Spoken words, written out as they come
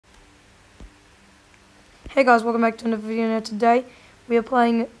Hey guys, welcome back to another video. Now today we are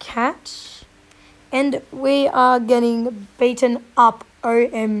playing Cat and we are getting beaten up,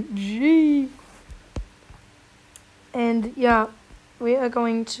 OMG. And yeah, we are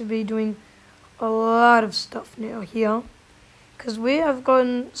going to be doing a lot of stuff now here because we have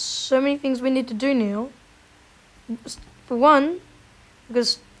gotten so many things we need to do now. For one, we're going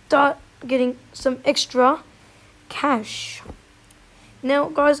to start getting some extra cash. Now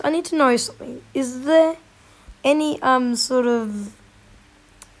guys, I need to know something. Is there any sort of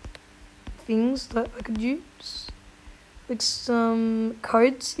things that I could use, like some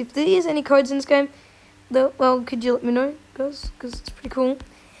codes? If there is any codes in this game, well, could you let me know, guys? Because it's pretty cool.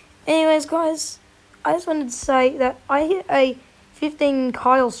 Anyways, guys, I just wanted to say that I hit a 15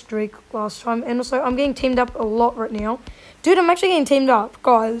 Kyle streak last time, and also I'm getting teamed up a lot right now. Dude, I'm actually getting teamed up,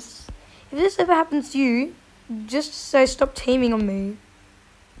 guys. If this ever happens to you, just say stop teaming on me.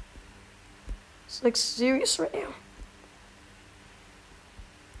 It's like serious right now.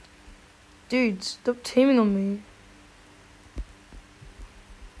 Dude, stop teaming on me.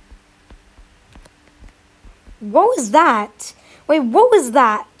 What was that? Wait, what was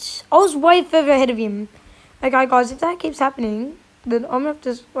that? I was way further ahead of him. Okay, guys, if that keeps happening, then I'm gonna have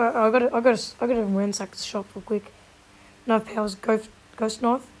to. I gotta ransack the shop real quick. Knife powers, ghost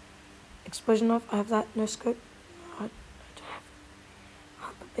knife, explosion knife. I have that. No scope. I don't have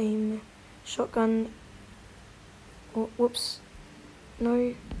hyper beam. Shotgun. Oh, whoops.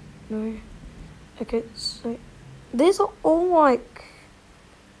 No. Okay, so these are all like,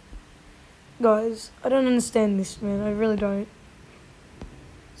 guys, I don't understand this, man. I really don't.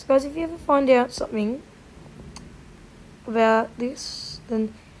 So guys, if you ever find out something about this,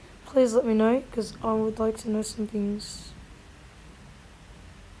 then please let me know, because I would like to know some things.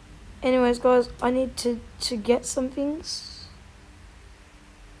 Anyways, guys, I need to get some things.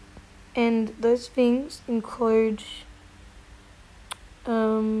 And those things include I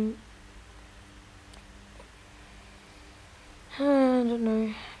don't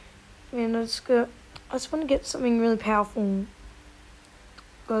know. Man, I just want to get something really powerful.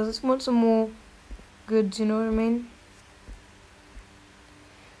 Guys, I just want some more goods, you know what I mean?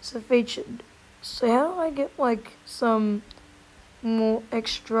 So featured. So how do I get like some more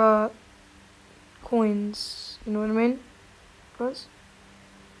extra coins? You know what I mean, guys?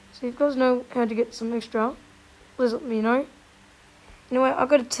 So if you guys know how to get some extra, please let me know. Anyway, I've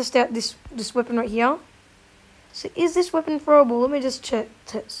got to test out this weapon right here. So is this weapon throwable? Let me just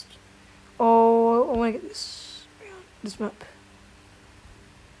test. Oh, I want to get this map.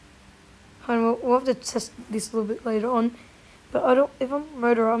 We'll have to test this a little bit later on. But if I'm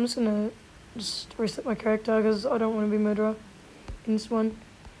murderer, I'm just gonna reset my character because I don't want to be murderer in this one.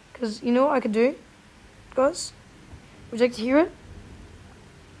 Because you know what I could do, guys? Would you like to hear it?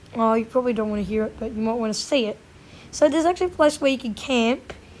 Oh, you probably don't want to hear it, but you might want to see it. So there's actually a place where you can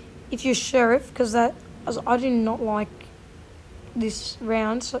camp if you're sheriff, because I do not like this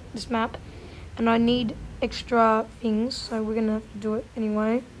this map, and I need extra things, so we're gonna have to do it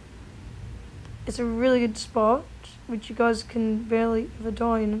anyway. It's a really good spot, which you guys can barely ever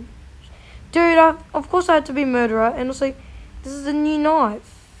die in. Dude, of course I had to be murderer, and also this is a new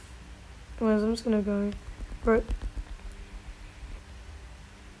knife. Anyways, I'm just gonna go for it.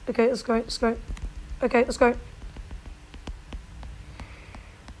 Okay, let's go. Okay, let's go. Okay,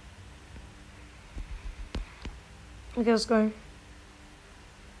 let's go.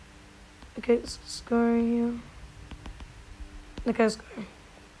 Okay, let's go here. Okay, let's go.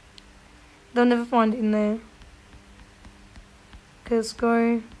 They'll never find it in there. Okay, let's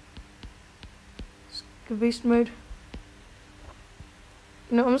go. Let's go beast mode.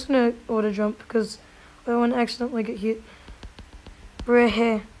 You know, I'm just gonna auto jump because I don't want to accidentally get hit. Rare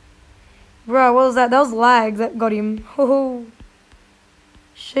hair. Bro, what was that? That was lag that got him. Oh,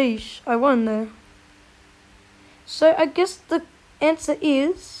 sheesh. I won there. So I guess the answer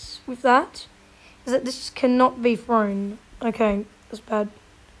is, with that, is that this cannot be thrown. Okay, that's bad.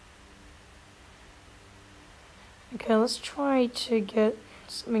 Okay, let's try to get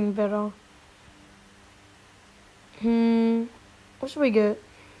something better. What should we get?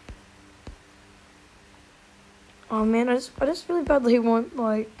 Oh man, I just really badly want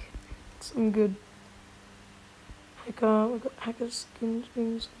like something good. Hacker, we got hacker skins,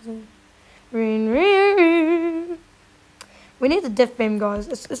 things. We need the death beam, guys.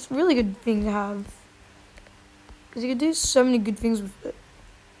 It's a really good thing to have, because you can do so many good things with it.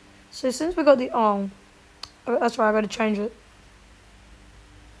 So since we got the that's right, I gotta change it.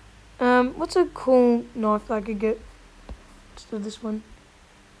 What's a cool knife that I could get? Let's do this one.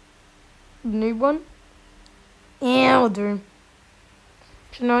 The new one. Yeah, I'll do.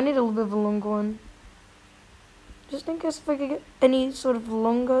 Actually, no, I need a little bit of a longer one. just in case if I could get any sort of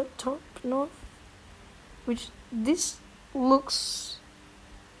longer top knife, which this looks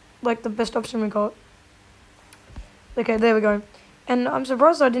like the best option we got. Okay, there we go. And I'm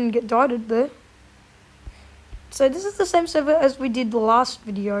surprised I didn't get dieted there. So this is the same server as we did the last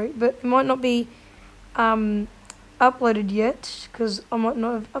video, but it might not be uploaded yet, because I might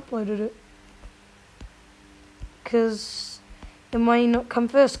not have uploaded it. Because it might not come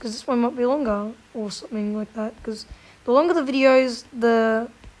first, because this one might be longer, or something like that. Because the longer the videos, the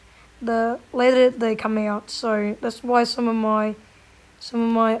later they come out. So that's why some of my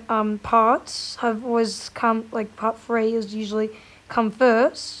parts have always come, like part 3 is usually come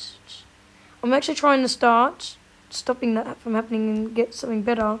first. I'm actually trying to stopping that from happening and get something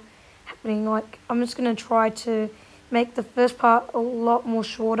better happening. Like, I'm just going to try to make the first part a lot more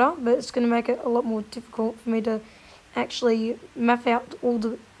shorter, but it's going to make it a lot more difficult for me to actually map out all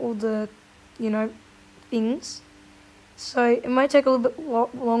the you know, things. So it might take a little bit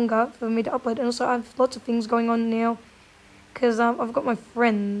longer for me to upload. And also I have lots of things going on now, because I've got my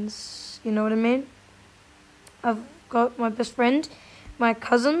friends, you know what I mean? I've got my best friend, my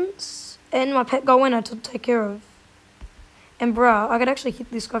cousins, and my pet goanna to take care of. And bruh, I could actually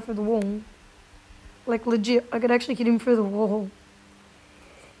hit this guy through the wall. Like legit, I could actually hit him through the wall.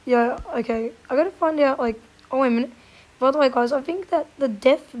 Yeah, okay. I gotta find out, like, oh wait a minute. By the way guys, I think that the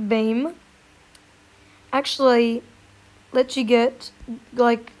death beam actually lets you get,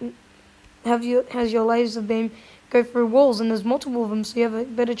 like, has your laser beam go through walls, and there's multiple of them, so you have a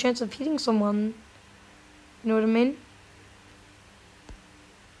better chance of hitting someone. You know what I mean?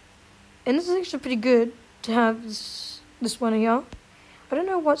 And this is actually pretty good to have this one here. I don't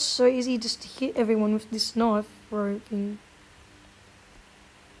know what's so easy just to hit everyone with this knife throw thing.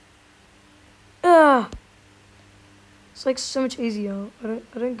 Ah! It's like so much easier. I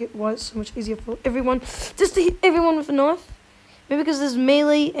don't get why it's so much easier for everyone just to hit everyone with a knife. Maybe because there's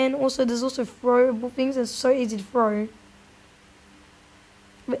melee and also there's also throwable things, and it's so easy to throw.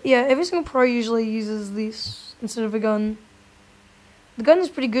 But yeah, every single pro usually uses this instead of a gun. The gun is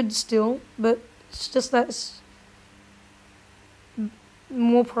pretty good still, but it's just that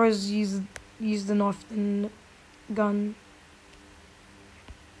more pros use the knife than gun.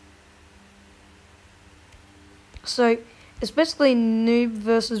 So it's basically noob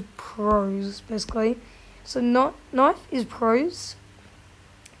versus pros, basically. So knife is pros,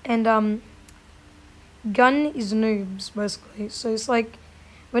 and gun is noobs, basically. So it's like,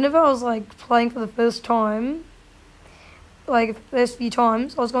 whenever I was like playing for the first time, like the first few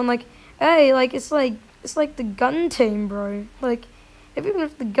times, I was going like, hey, like it's like the gun team, bro. Like, even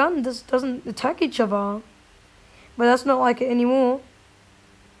if the gun doesn't attack each other, but that's not like it anymore.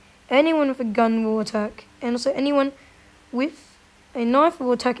 Anyone with a gun will attack, and also anyone with a knife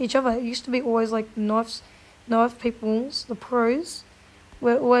will attack each other. It used to be always like knife peoples, the pros,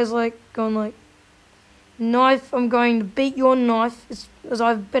 were always like going like, knife, I'm going to beat your knife as I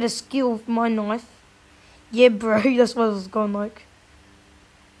have better skill with my knife. Yeah, bro, that's what I was going like.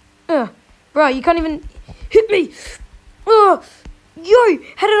 Bro, you can't even hit me. Yo,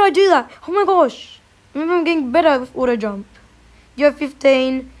 how did I do that? Oh my gosh. Remember, I'm getting better with auto jump. Yo,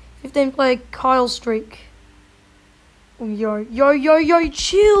 15 player Kyle streak. Yo,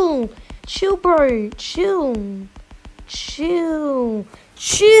 chill, bro, chill,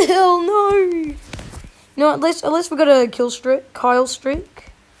 no. No, at least we got a kill streak, Kyle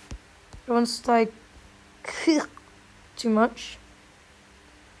streak. Everyone's like, too much.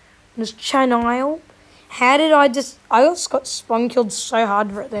 Just channel. How did I got spawn killed so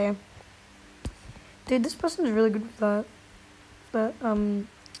hard right there. Dude, this person's really good with that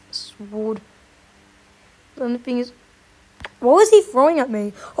sword. The only thing is, what was he throwing at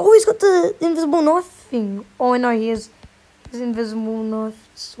me? Oh, he's got the invisible knife thing. Oh, I know, he has his invisible knife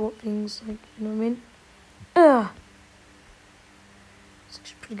sword things, like, you know what I mean? It's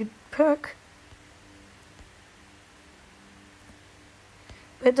actually a pretty good perk.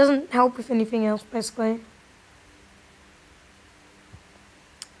 But it doesn't help with anything else, basically.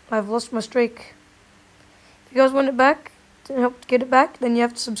 I've lost my streak. If you guys want it back, to help get it back, then you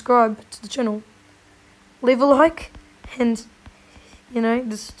have to subscribe to the channel. Leave a like, and, you know,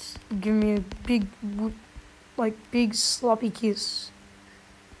 just give me a big, big sloppy kiss.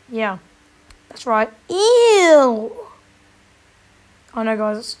 Yeah, that's right. Ew! I know,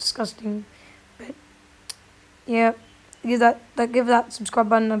 guys, it's disgusting. But, yeah, give that subscribe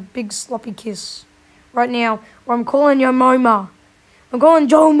button a big sloppy kiss. Right now, or I'm calling your mama. I'm calling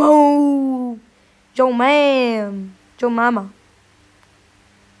Joe Mo. Joe Ma'am. Joe Mama.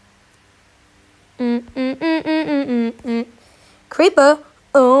 Creeper.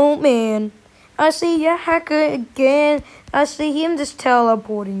 Oh man. I see a hacker again. I see him just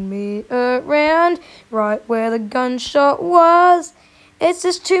teleporting me around right where the gunshot was. It's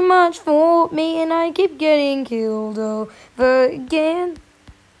just too much for me and I keep getting killed over again.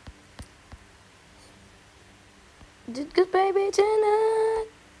 Good baby tonight.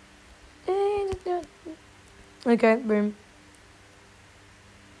 Okay, boom.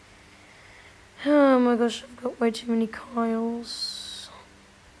 Oh my gosh, I've got way too many Kyles.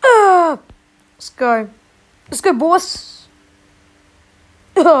 Ah! Let's go. Let's go, boss.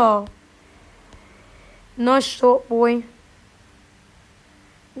 Oh. Nice shot, boy.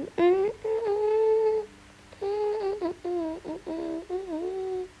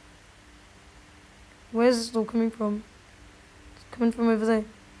 Where's this all coming from? It's coming from over there.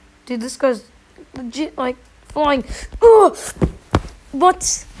 Dude, this guy's legit, like, flying. Oh!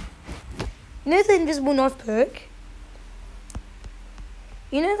 What? You know the invisible knife perk?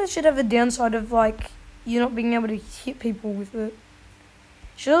 You know that should have a downside of, like, you not being able to hit people with it.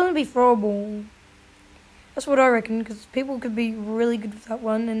 Should only be throwable. That's what I reckon, because people could be really good with that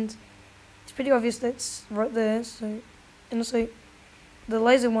one, and it's pretty obvious that's right there, so... And also, the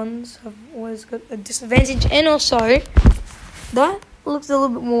laser ones have always got a disadvantage, and also, that looks a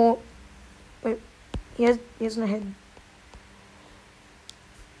little bit more... Wait, he has no head.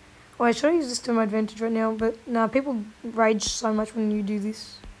 Oh, I should use this to my advantage right now, but nah, people rage so much when you do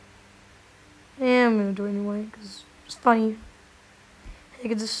this. Yeah, I'm gonna do it anyway, because it's funny. You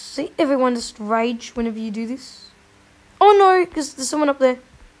can just see everyone just rage whenever you do this. Oh no, because there's someone up there.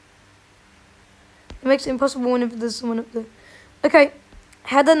 It makes it impossible whenever there's someone up there. Okay,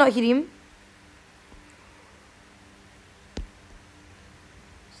 how'd that not hit him?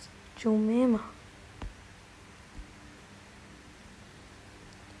 Joe Mama.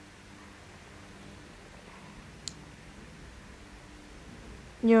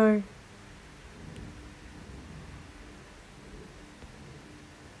 Yo.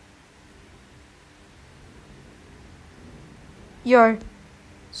 Yo.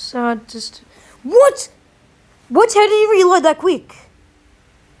 So just... What? What? How did he reload that quick?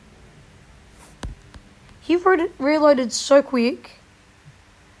 He reloaded so quick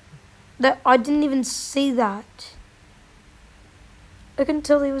that I didn't even see that. I couldn't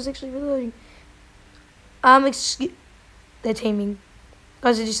tell he was actually reloading. Excuse... They're teaming.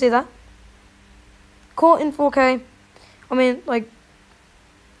 Guys, did you see that? Caught in 4K. I mean, like...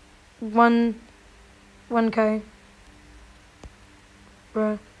 1K.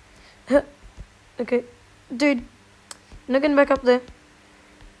 Bruh. Okay. Dude. I'm not getting back up there.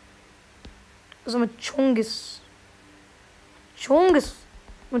 Because I'm a chongus. I'm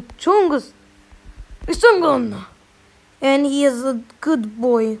a chongus. Isangon. And he is a good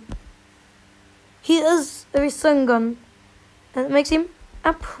boy. He is a Isangon. And it makes him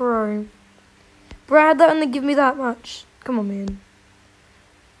a pro. Brad, that only give me that much. Come on, man.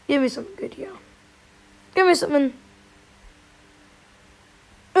 Give me something good here. Give me something.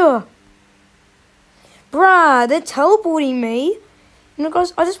 Ugh. Bruh, they're teleporting me. You know,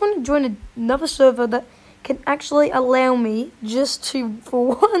 guys, I just want to join another server that can actually allow me just to,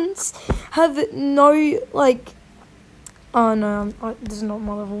 for once, have no, like... Oh, no, this is not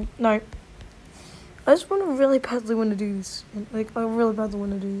my level. No. I just really badly want to do this. Like, I really badly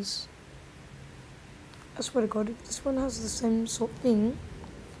want to do this. I swear to God, if this one has the same sort of thing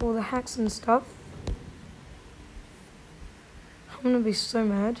for the hacks and stuff, I'm gonna be so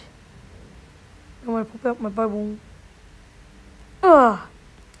mad. I want to pop out my bubble. Ugh.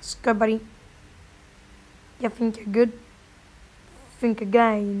 Let's go, buddy. You think you're good? Think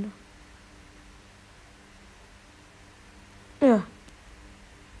again. Ugh.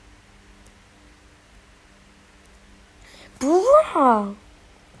 Bruh.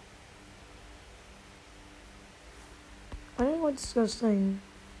 I don't know what this guy's saying.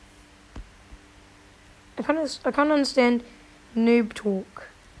 I can't understand noob talk.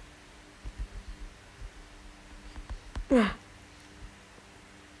 Ugh.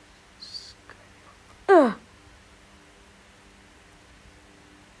 Ugh.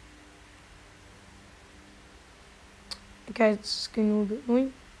 Okay, it's getting a little bit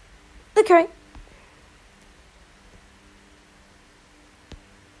annoying. Okay.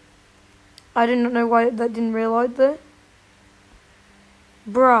 I didn't know why that didn't reload there.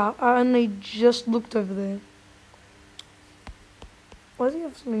 Bruh, I only just looked over there. Why does he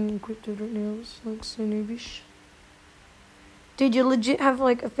have something encrypted right now? It's like so noobish. Dude, you legit have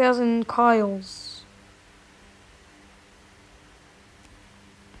like 1,000 Kyles.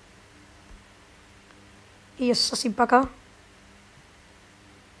 You sussy bucker.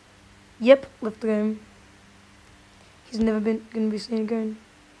 Yep, left the game. He's never gonna be seen again.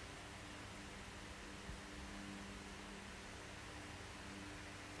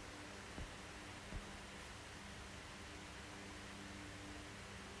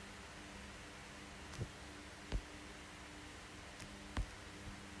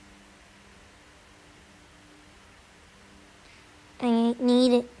 I ain't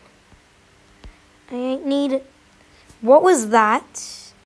need it. I ain't need it. What was that?